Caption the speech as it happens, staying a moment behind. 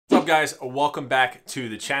up guys, welcome back to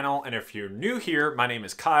the channel. And if you're new here, my name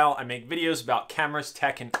is Kyle. I make videos about cameras,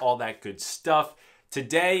 tech, and all that good stuff.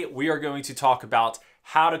 Today, we are going to talk about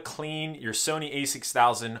how to clean your Sony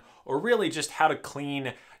a6000, or really just how to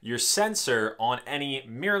clean your sensor on any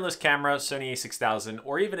mirrorless camera, Sony a6000,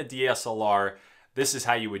 or even a DSLR. This is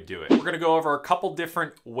how you would do it. We're gonna go over a couple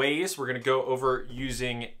different ways. We're gonna go over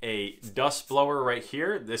using a dust blower right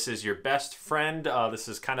here. This is your best friend. This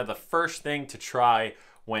is kind of the first thing to try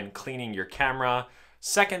when cleaning your camera.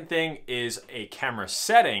 Second thing is a camera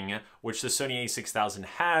setting, which the Sony a6000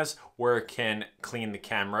 has, where it can clean the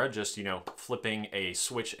camera, just, flipping a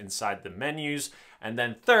switch inside the menus. And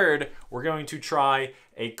then third, we're going to try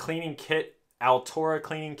a cleaning kit, Altura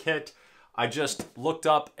cleaning kit. I just looked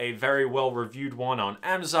up a very well-reviewed one on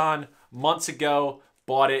Amazon months ago,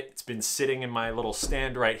 bought it. It's been sitting in my little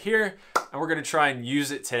stand right here, and we're gonna try and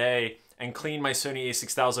use it today and clean my Sony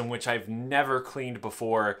a6000, which I've never cleaned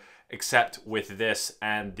before, except with this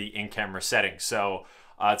and the in-camera setting. So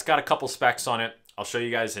it's got a couple specs on it. I'll show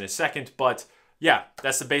you guys in a second, but yeah,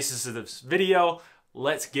 that's the basis of this video.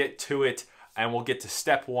 Let's get to it. And we'll get to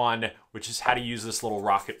step one, which is how to use this little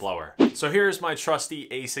rocket blower. So here's my trusty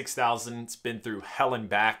a6000. It's been through hell and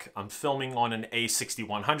back. I'm filming on an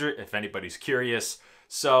a6100, if anybody's curious.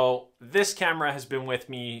 So this camera has been with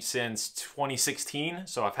me since 2016.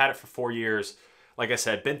 So I've had it for 4 years. Like I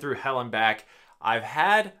said, been through hell and back. I've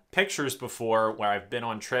had pictures before where I've been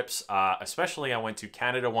on trips, especially I went to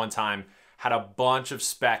Canada one time, had a bunch of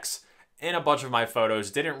specs in a bunch of my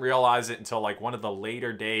photos, didn't realize it until like one of the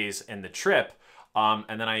later days in the trip.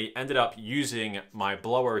 And then I ended up using my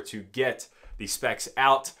blower to get the specs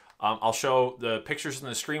out. I'll show the pictures on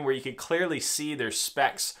the screen where you can clearly see there's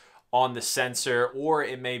specs on the sensor, or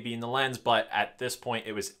it may be in the lens, but at this point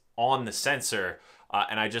it was on the sensor,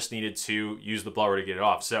 and I just needed to use the blower to get it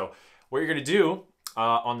off. So what you're gonna do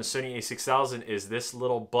on the Sony a6000 is this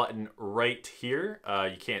little button right here.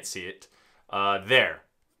 You can't see it. There.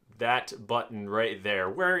 That button right there,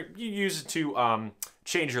 where you use it to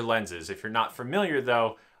change your lenses. If you're not familiar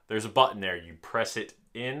though, there's a button there. You press it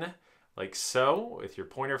in like so with your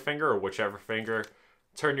pointer finger or whichever finger,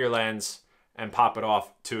 turn your lens and pop it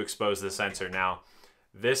off to expose the sensor. Now,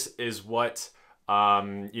 this is what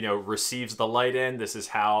receives the light in. This is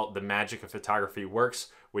how the magic of photography works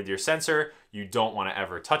with your sensor. You don't want to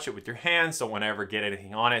ever touch it with your hands, don't want to ever get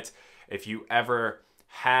anything on it. If you ever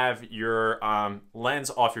have your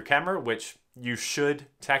lens off your camera, which you should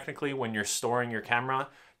technically when you're storing your camera,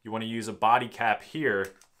 you want to use a body cap here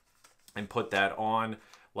and put that on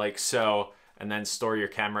like so, and then store your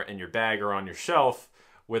camera in your bag or on your shelf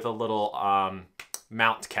with a little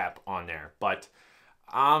mount cap on there. But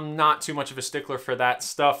I'm not too much of a stickler for that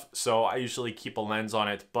stuff, so I usually keep a lens on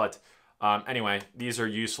it. But anyway, these are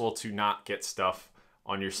useful to not get stuff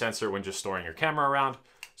on your sensor when just storing your camera around.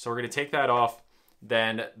 So we're going to take that off.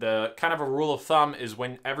 Then the kind of a rule of thumb is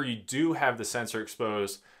whenever you do have the sensor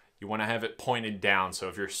exposed, you want to have it pointed down. So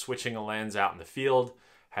if you're switching a lens out in the field,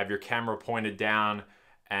 have your camera pointed down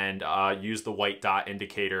and use the white dot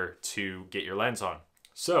indicator to get your lens on.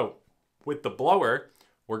 So with the blower,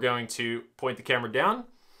 we're going to point the camera down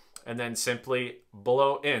and then simply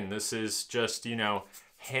blow in. This is just,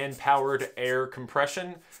 hand-powered air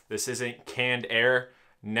compression. This isn't canned air.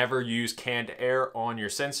 Never use canned air on your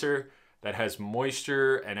sensor that has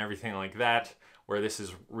moisture and everything like that, where this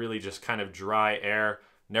is really just kind of dry air.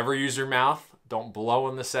 Never use your mouth. Don't blow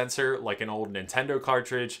on the sensor like an old Nintendo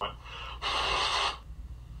cartridge.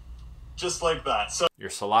 Just like that. So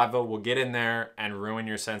your saliva will get in there and ruin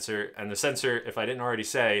your sensor. And the sensor, if I didn't already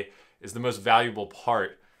say, is the most valuable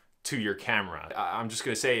part to your camera. I'm just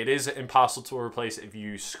gonna say it is impossible to replace. If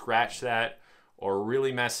you scratch that or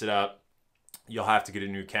really mess it up, you'll have to get a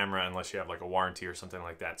new camera unless you have like a warranty or something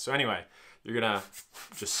like that. So anyway, you're gonna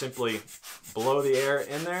just simply blow the air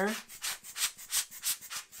in there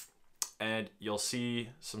and you'll see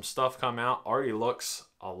some stuff come out. Already looks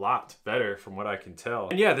a lot better from what I can tell.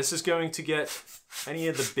 And yeah, this is going to get any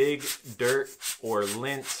of the big dirt or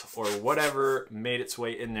lint or whatever made its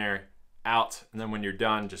way in there out. And then when you're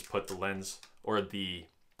done, just put the lens or the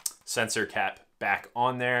sensor cap back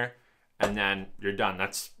on there, and then you're done.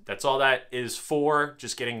 That's all that is for,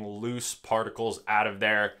 just getting loose particles out of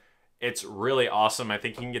there. It's really awesome. I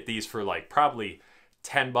think you can get these for like probably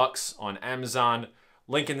 10 bucks on Amazon.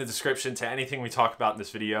 Link in the description to anything we talk about in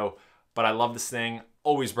this video. But I love this thing.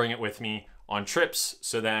 Always bring it with me on trips.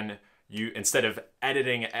 So then you, instead of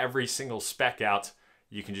editing every single spec out,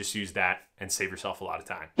 you can just use that and save yourself a lot of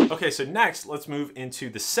time. Okay, so next let's move into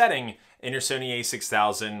the setting in your Sony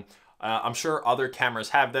a6000. I'm sure other cameras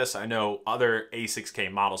have this. I know other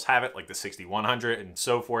A6K models have it, like the 6100 and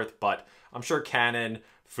so forth, but I'm sure Canon,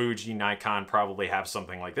 Fuji, Nikon probably have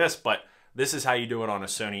something like this, but this is how you do it on a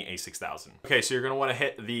Sony a6000. Okay, so you're gonna wanna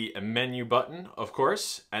hit the menu button, of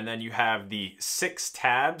course, and then you have the 6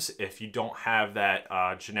 tabs. If you don't have that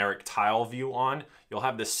generic tile view on, you'll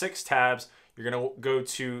have the 6 tabs. You're gonna go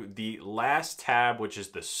to the last tab, which is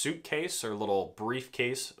the suitcase or little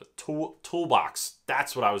briefcase, toolbox.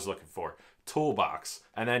 That's what I was looking for, toolbox.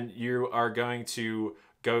 And then you are going to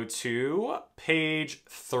go to page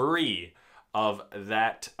 3 of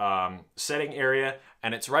that setting area,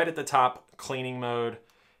 and it's right at the top, cleaning mode.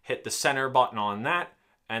 Hit the center button on that,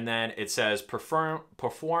 and then it says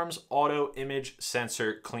performs auto image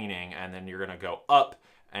sensor cleaning, and then you're gonna go up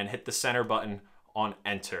and hit the center button on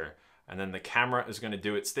enter, and then the camera is gonna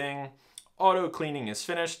do its thing. Auto cleaning is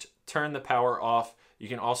finished. Turn the power off. You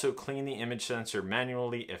can also clean the image sensor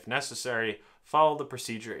manually if necessary. Follow the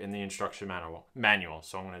procedure in the instruction manual.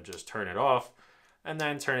 So I'm gonna just turn it off and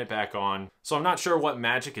then turn it back on. So I'm not sure what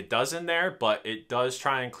magic it does in there, but it does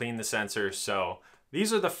try and clean the sensor. So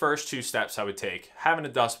these are the first 2 steps I would take. Having a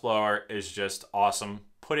dust blower is just awesome.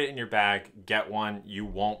 Put it in your bag, get one. You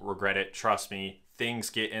won't regret it, trust me.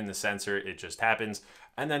 Things get in the sensor, it just happens.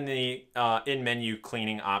 And then the in-menu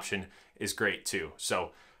cleaning option is great too.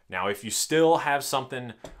 So now if you still have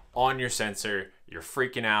something on your sensor, you're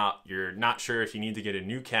freaking out, you're not sure if you need to get a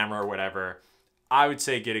new camera or whatever, I would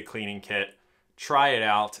say get a cleaning kit. Try it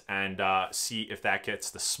out and see if that gets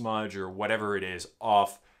the smudge or whatever it is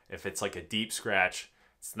off. If it's like a deep scratch,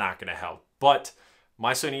 it's not gonna help. But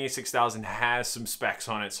my Sony a6000 has some specs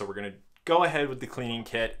on it, so we're gonna go ahead with the cleaning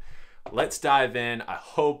kit. Let's dive in. I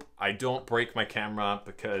hope I don't break my camera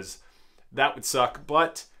because that would suck,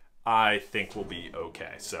 but I think we'll be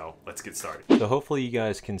okay. So let's get started. So hopefully you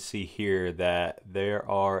guys can see here that there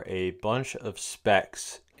are a bunch of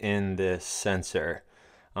specs in this sensor.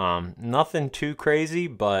 Nothing too crazy,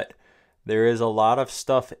 but there is a lot of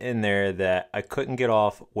stuff in there that I couldn't get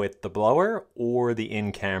off with the blower or the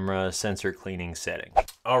in-camera sensor cleaning setting.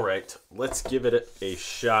 All right, let's give it a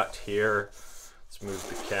shot here. Let's move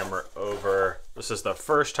the camera over. This is the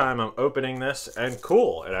first time I'm opening this, and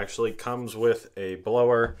cool, it actually comes with a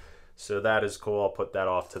blower, so that is cool. I'll put that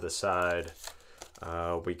off to the side.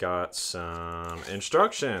 We got some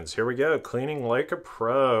instructions. Here we go. Cleaning like a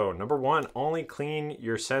pro. Number 1, only clean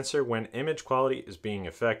your sensor when image quality is being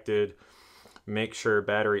affected. Make sure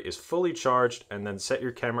battery is fully charged, and then set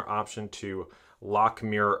your camera option to lock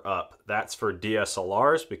mirror up. That's for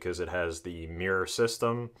DSLRs because it has the mirror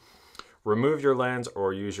system. Remove your lens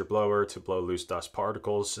or use your blower to blow loose dust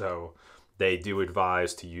particles. So they do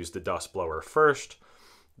advise to use the dust blower first.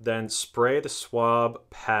 Then spray the swab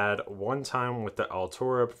pad 1 time with the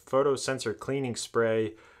Altura photo sensor cleaning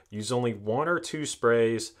spray. Use only 1 or 2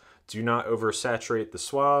 sprays. Do not oversaturate the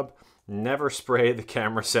swab. Never spray the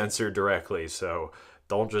camera sensor directly. So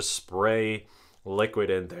don't just spray liquid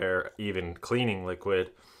in there, even cleaning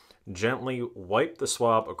liquid. Gently wipe the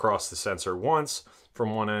swab across the sensor once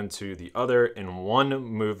from one end to the other in one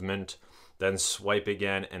movement. Then swipe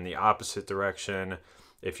again in the opposite direction.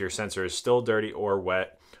 If your sensor is still dirty or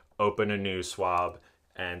wet, open a new swab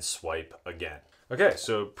and swipe again. Okay,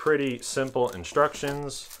 so pretty simple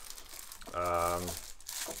instructions.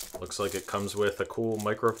 Looks like it comes with a cool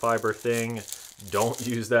microfiber thing. Don't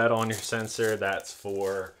use that on your sensor. That's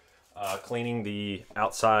for cleaning the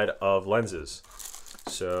outside of lenses.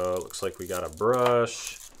 So it looks like we got a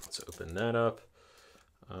brush. Let's open that up.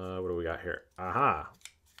 What do we got here? Aha,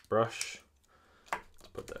 brush. Let's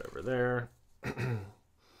put that over there.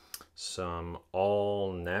 Some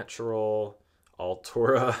all natural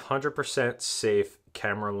Altura 100% safe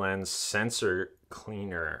camera lens sensor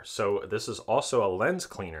cleaner. So this is also a lens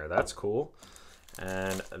cleaner. That's cool.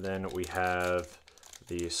 And then we have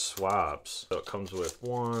the swabs. So it comes with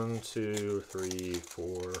 1, 2, 3,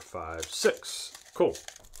 4, 5, 6. Cool.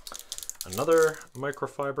 Another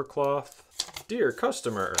microfiber cloth. Dear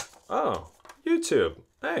customer. Oh, YouTube.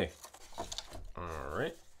 Hey. All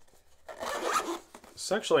right.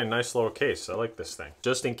 It's actually a nice little case. I like this thing.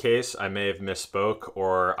 Just in case I may have misspoke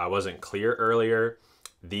or I wasn't clear earlier,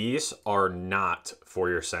 these are not for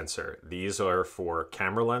your sensor. These are for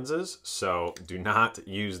camera lenses, so do not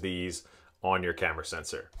use these on your camera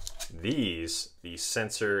sensor. These, the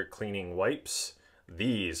sensor cleaning wipes,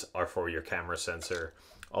 these are for your camera sensor,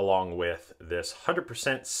 along with this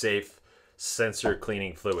 100% safe sensor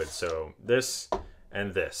cleaning fluid. So this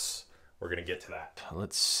and this, we're gonna get to that.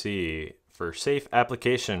 Let's see. For safe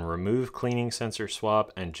application, remove cleaning sensor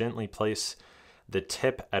swab and gently place the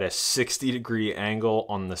tip at a 60-degree angle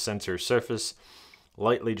on the sensor surface.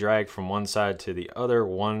 lightly drag from one side to the other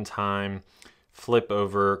one time, flip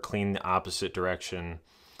over, clean the opposite direction.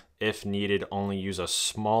 If needed, only use a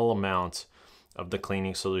small amount of the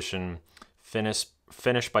cleaning solution.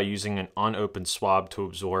 Finish by using an unopened swab to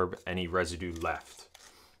absorb any residue left.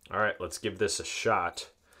 All right, let's give this a shot.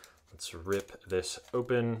 Let's rip this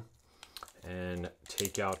open and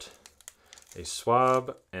take out a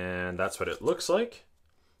swab, and that's what it looks like.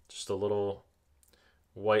 Just a little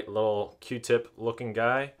white little Q-tip looking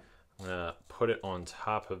guy. I'm gonna put it on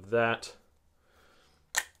top of that,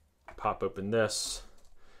 pop open this,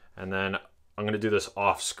 and then I'm gonna do this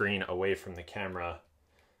off screen away from the camera,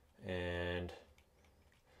 and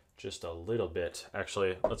just a little bit.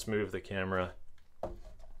 Actually, let's move the camera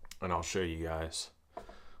and I'll show you guys.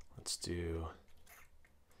 Let's do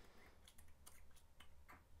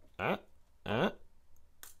that.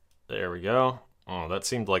 There we go. Oh, that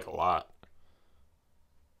seemed like a lot.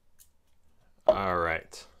 All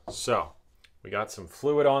right, so we got some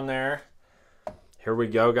fluid on there. Here we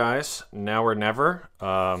go, guys. Now or never.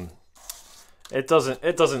 It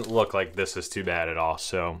doesn't look like this is too bad at all.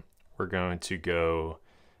 So we're going to go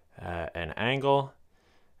at an angle,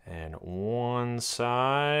 and one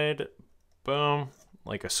side, boom,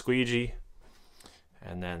 like a squeegee,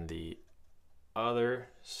 and then the other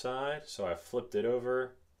side. So I flipped it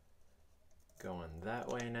over, going that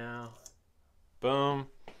way now. Boom.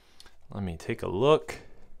 Let me take a look.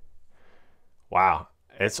 Wow,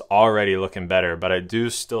 it's already looking better, but I do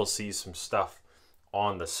still see some stuff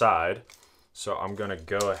on the side. So I'm gonna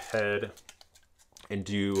go ahead and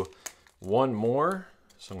do one more.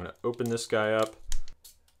 So I'm gonna open this guy up.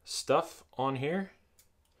 Stuff on here.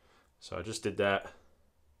 So I just did that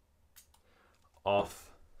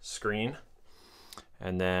off screen.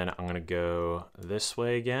 And then I'm gonna go this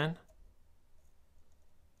way again.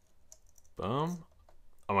 Boom.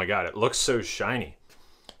 Oh my God, it looks so shiny.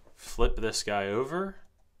 Flip this guy over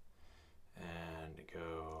and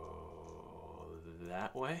go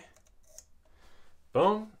that way.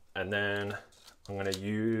 Boom. And then I'm gonna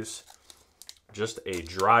use just a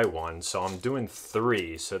dry one. So I'm doing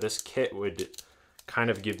 3. So this kit would kind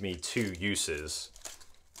of give me 2 uses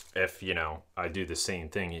if, you know, I do the same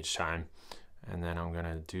thing each time. And then I'm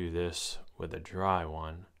gonna do this with a dry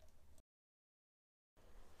one.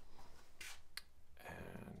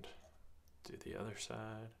 And do the other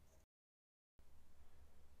side.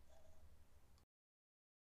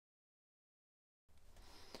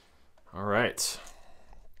 All right.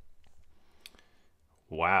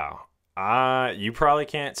 Wow. You probably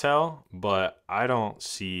can't tell, but I don't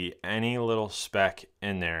see any little speck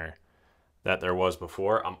in there that there was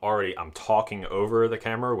before. I'm talking over the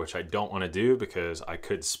camera, which I don't want to do because I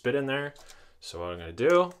could spit in there. So what I'm going to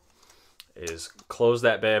do is close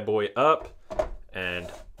that bad boy up and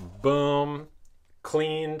boom,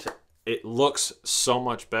 cleaned. It looks so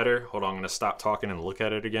much better. Hold on, I'm going to stop talking and look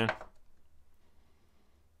at it again.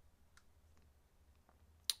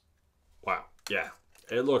 Wow, yeah,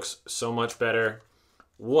 it looks so much better.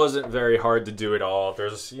 Wasn't very hard to do it all.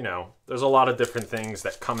 There's, you know, there's a lot of different things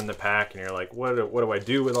that come in the pack and you're like, what do I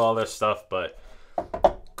do with all this stuff? But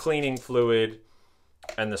cleaning fluid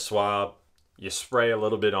and the swab, you spray a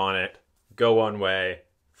little bit on it, go one way,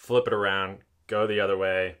 flip it around, go the other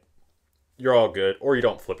way. You're all good. Or you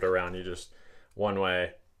don't flip it around, you just one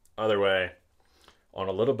way, other way, on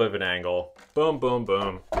a little bit of an angle. Boom, boom,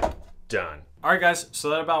 boom, done. All right, guys,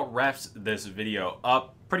 so that about wraps this video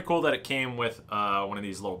up. Pretty cool that it came with one of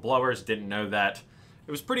these little blowers. Didn't know that.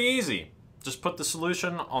 It was pretty easy. Just put the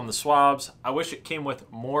solution on the swabs. I wish it came with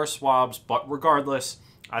more swabs, but regardless,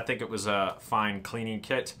 I think it was a fine cleaning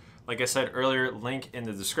kit. Like I said earlier, link in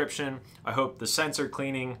the description. I hope the sensor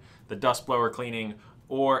cleaning, the dust blower cleaning,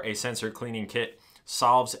 or a sensor cleaning kit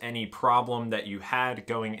solves any problem that you had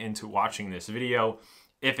going into watching this video.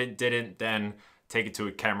 If it didn't, then take it to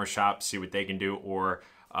a camera shop, see what they can do, or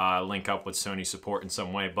link up with Sony support in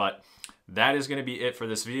some way. But that is going to be it for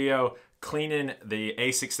this video. Cleaning the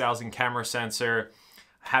a6000 camera sensor.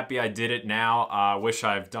 Happy I did it now. I wish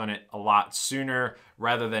I've done it a lot sooner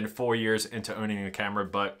rather than 4 years into owning the camera,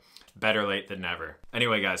 but better late than never.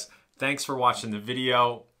 Anyway, guys, thanks for watching the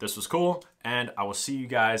video. This was cool, and I will see you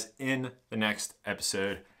guys in the next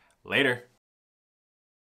episode. Later.